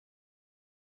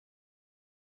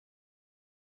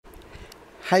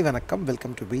Hi, வணக்கம்.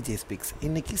 Welcome to BJ Speaks.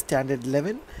 இன்னைக்கு Standard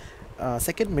 11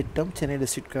 second midterm Chennai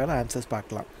District answers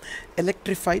பார்க்கலாம்.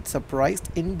 Electrified, surprised,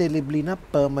 indelibly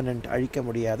permanent, அழிக்க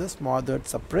முடியாத, smothered,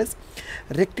 suppressed,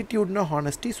 rectitude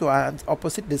honesty, so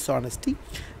opposite dishonesty,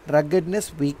 ruggedness,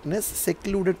 weakness,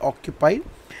 secluded, occupied,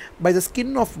 by the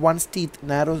skin of one's teeth,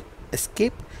 narrow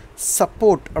escape,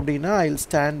 support, அப்படின்னா I'll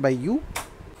stand by you.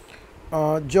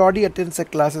 Jordi attends the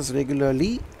classes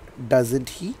regularly,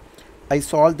 doesn't he? I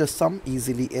solved the sum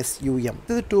easily, SUM.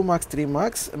 This is 2 marks, 3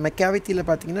 marks. McCavity,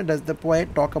 does the poet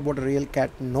talk about a real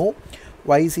cat? No.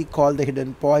 Why is he called the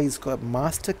hidden paw? He's called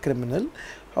master criminal.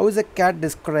 How is a cat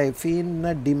described?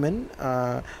 Fiend, demon,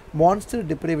 monster,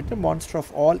 depraved, monster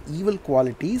of all evil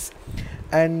qualities.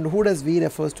 And who does we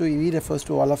refers to? We refers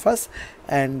to all of us.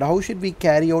 And how should we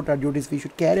carry out our duties? We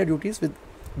should carry our duties with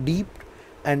deep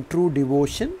and true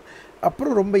devotion.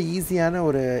 அப்புறம் ரொம்ப ஈஸியான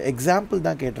ஒரு example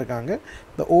தான் கேட்டிருக்காங்க.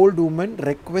 The old woman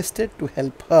requested to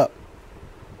help her.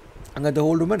 அங்கே the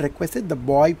old woman requested the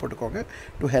boy போட்டுக்கோங்க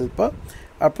to help her.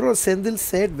 அப்புறம் Senthil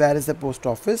said where is the post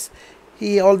office?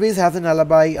 He always has an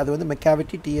alibi. அது வந்து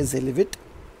McCavity T.S. Eliot.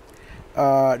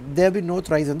 There be no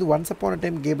thrice வந்து once upon a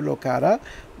time Gabriel O'Cara.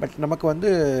 But நமக்கு வந்து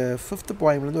 5th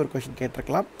poemலேருந்து ஒரு question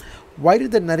கேட்டிருக்கலாம். Why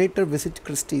did the narrator visit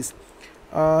Christie's?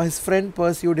 His friend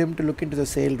pursued him to look into the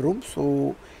sale room, so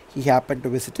he happened to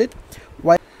visit it.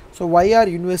 Why are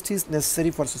universities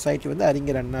necessary for society? வந்து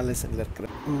அறிஞர் அண்ணா லெசனில் இருக்கிற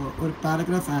ஒரு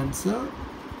paragraph answer,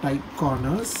 type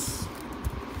corners,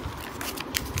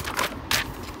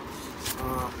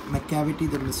 McCavity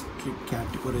the mystery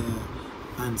cat ஒரு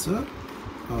answer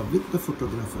with the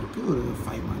photographer ஒரு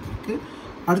 5 mark இருக்கு.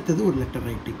 அடுத்தது ஒரு letter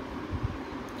writing.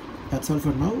 That's all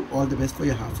for now. All the best for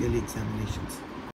your half yearly examinations.